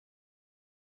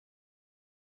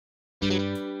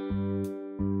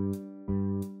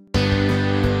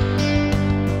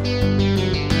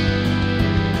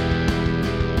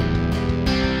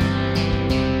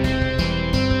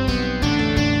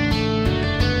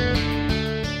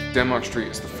Denmark Street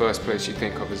is the first place you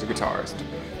think of as a guitarist.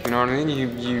 You know what I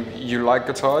mean? You like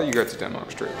guitar, you go to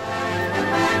Denmark Street.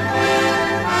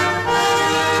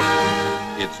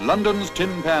 It's London's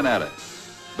Tin Pan Alley,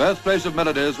 birthplace of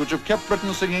melodies which have kept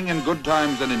Britain singing in good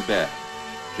times and in bad.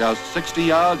 Just 60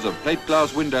 yards of plate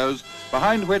glass windows,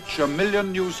 behind which a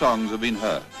million new songs have been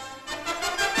heard.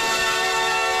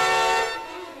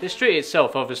 The street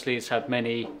itself, obviously, it's had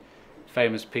many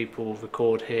famous people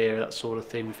record here, that sort of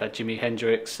thing. We've had Jimi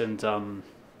Hendrix and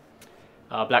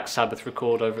Black Sabbath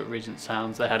record over at Regent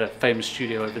Sounds. They had a famous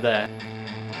studio over there.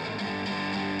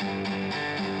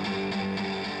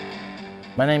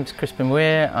 My name's Crispin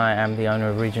Weir. I am the owner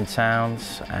of Regent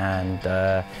Sounds, and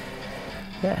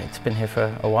yeah, it's been here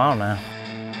for a while now.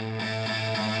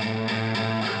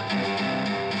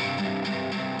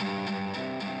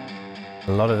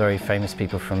 A lot of very famous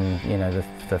people from, you know, the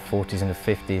 40s and the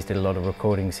 50s did a lot of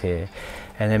recordings here.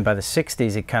 And then by the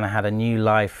 60s it kind of had a new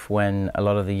life when a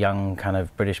lot of the young kind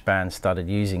of British bands started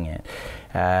using it.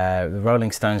 The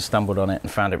Rolling Stones stumbled on it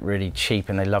and found it really cheap,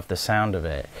 and they loved the sound of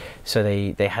it. So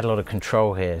they had a lot of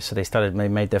control here. So they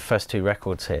made their first 2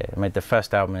 records here. They made their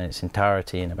first album in its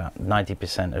entirety and about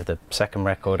 90% of the second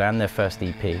record and their first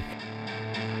EP.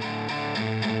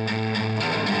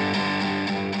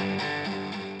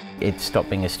 It stopped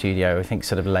being a studio, I think,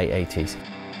 sort of late 80s.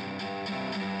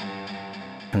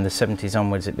 From the 70s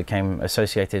onwards, it became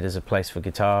associated as a place for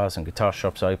guitars, and guitar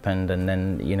shops opened, and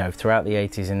then, you know, throughout the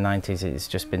 80s and 90s, it's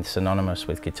just been synonymous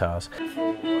with guitars.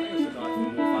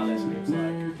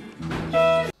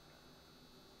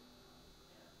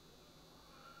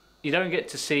 You don't get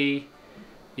to see,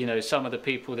 you know, some of the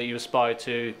people that you aspire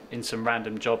to in some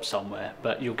random job somewhere,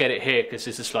 but you'll get it here because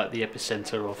this is like the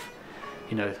epicenter of,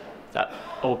 you know, that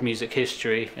old music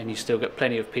history, and you still get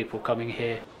plenty of people coming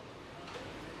here.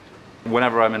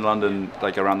 Whenever I'm in London,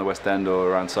 like around the West End or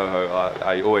around Soho,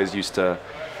 I always used to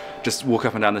just walk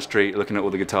up and down the street looking at all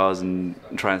the guitars and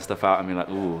trying stuff out and be like,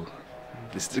 ooh,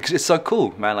 it's so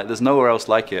cool, man, like there's nowhere else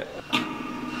like it.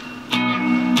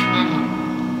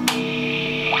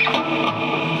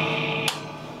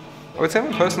 I would say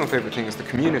my personal favourite thing is the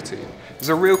community. There's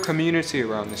a real community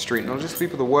around the street, not just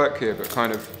people that work here, but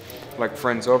kind of like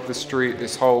friends of the street,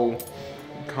 this whole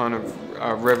kind of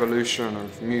revolution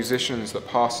of musicians that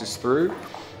passes through.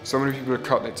 So many people have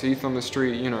cut their teeth on the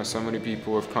street, you know, so many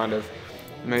people have kind of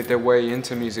made their way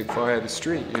into music via the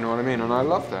street, you know what I mean? And I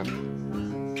love that.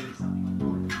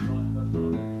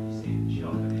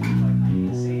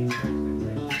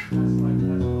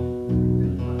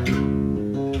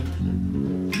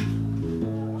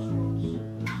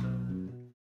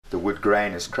 The wood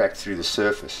grain is cracked through the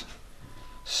surface.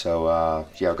 So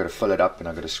yeah, I've got to fill it up and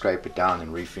I've got to scrape it down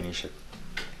and refinish it.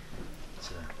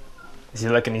 Is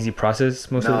it like an easy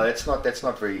process? No, that's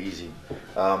not very easy.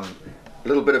 A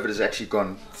little bit of it has actually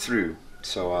gone through.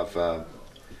 So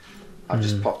I've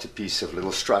just popped a piece of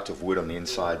little strut of wood on the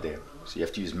inside there. So you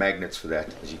have to use magnets for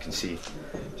that, as you can see,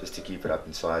 just to keep it up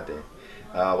inside there.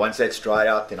 Once that's dried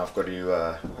out, then I've got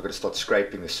to start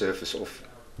scraping the surface off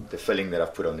the filling that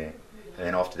I've put on there. And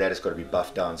then after that, it's got to be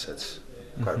buffed down. So it's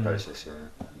quite a process, yeah.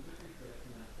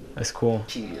 That's cool.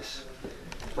 Tedious.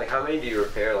 Like, how many do you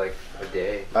repair, like, a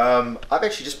day? I've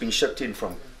actually just been shipped in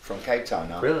from Cape Town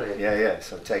now. Really? Yeah.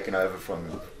 So I've taken over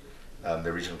from the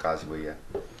original guys who were here.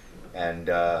 And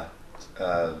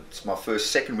it's my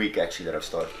second week, actually, that I've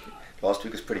started. Last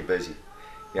week was pretty busy.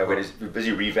 Yeah, we're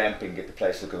busy revamping, get the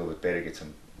place look a little bit better, get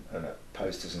some, I don't know,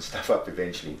 posters and stuff up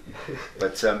eventually.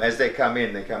 But as they come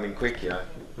in quick, you know.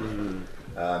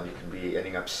 You can be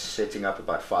ending up setting up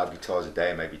about 5 guitars a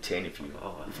day, maybe 10 if you're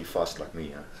fast like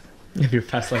me. If you're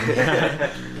fast like me.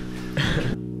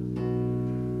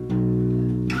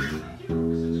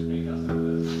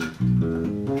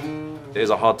 It is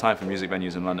a hard time for music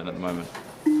venues in London at the moment.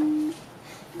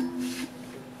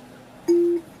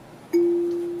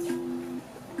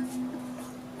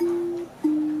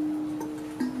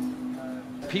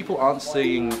 People aren't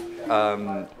seeing,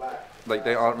 like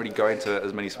they aren't really going to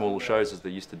as many small shows as they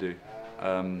used to do.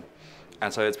 And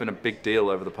so it's been a big deal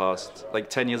over the past, like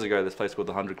 10 years ago, this place called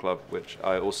the 100 Club, which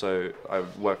I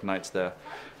worked nights there.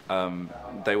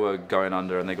 They were going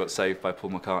under and they got saved by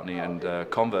Paul McCartney, and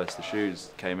Converse, the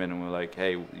shoes, came in and were like,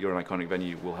 hey, you're an iconic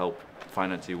venue, we'll help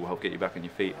finance you, we'll help get you back on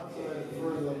your feet.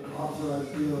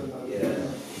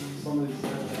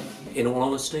 In all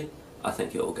honesty, I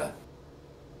think it'll go.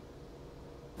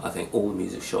 I think all the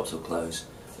music shops will close,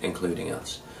 including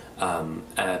us.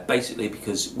 Basically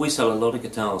because we sell a lot of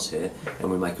guitars here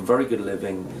and we make a very good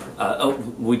living.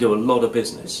 We do a lot of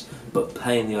business, but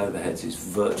paying the overheads is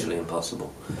virtually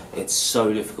impossible. It's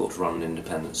so difficult to run an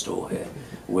independent store here.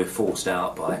 We're forced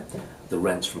out by the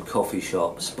rents from coffee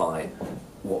shops, by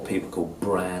what people call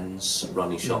brands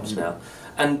running shops now.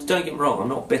 And don't get me wrong, I'm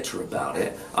not bitter about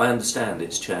it. I understand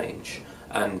it's change,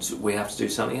 and we have to do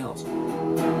something else.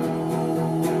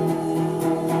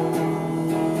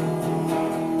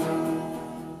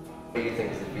 What do you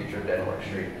think is the future of Denmark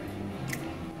Street?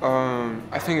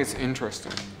 I think it's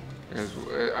interesting.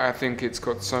 I think it's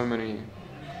got so many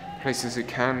places it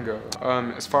can go.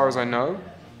 As far as I know,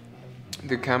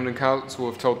 the Camden Council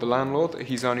have told the landlord that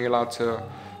he's only allowed to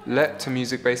let to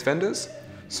music-based vendors,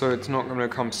 so it's not going to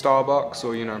become Starbucks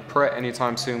or, you know, Pret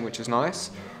anytime soon, which is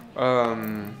nice.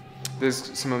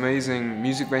 There's some amazing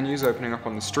music venues opening up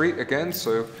on the street again,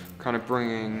 so kind of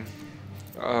bringing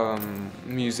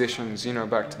musicians, you know,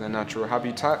 back to their natural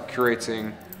habitat,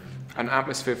 creating an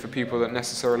atmosphere for people that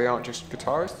necessarily aren't just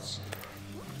guitarists.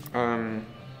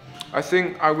 I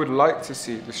think I would like to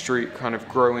see the street kind of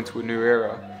grow into a new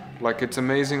era. Like, it's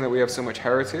amazing that we have so much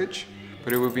heritage,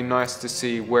 but it would be nice to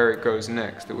see where it goes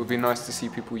next. It would be nice to see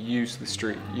people use the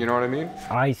street, you know what I mean?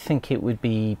 I think it would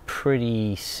be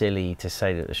pretty silly to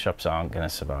say that the shops aren't going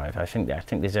to survive. I think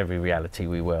there's every reality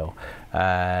we will.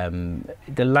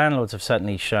 The landlords have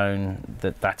certainly shown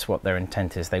that that's what their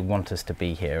intent is. They want us to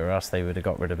be here, or else they would have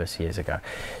got rid of us years ago.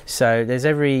 So there's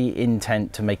every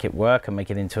intent to make it work and make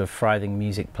it into a thriving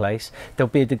music place. There'll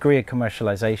be a degree of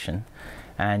commercialization.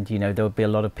 And, you know, there'll be a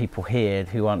lot of people here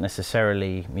who aren't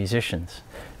necessarily musicians,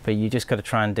 but you just got to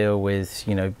try and deal with,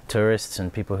 you know, tourists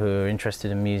and people who are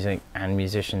interested in music and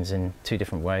musicians in two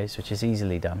different ways, which is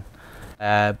easily done.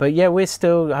 But yeah, we're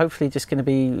still hopefully just going to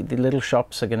be, the little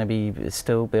shops are going to be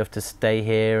still be able to stay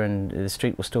here, and the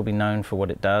street will still be known for what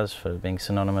it does, for being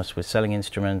synonymous with selling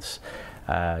instruments,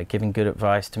 giving good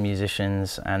advice to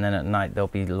musicians, and then at night there'll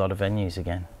be a lot of venues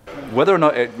again. Whether or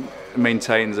not it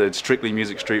maintains a strictly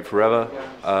music street forever,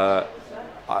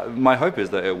 my hope is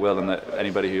that it will, and that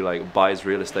anybody who like buys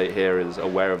real estate here is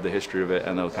aware of the history of it,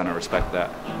 and they'll kind of respect that.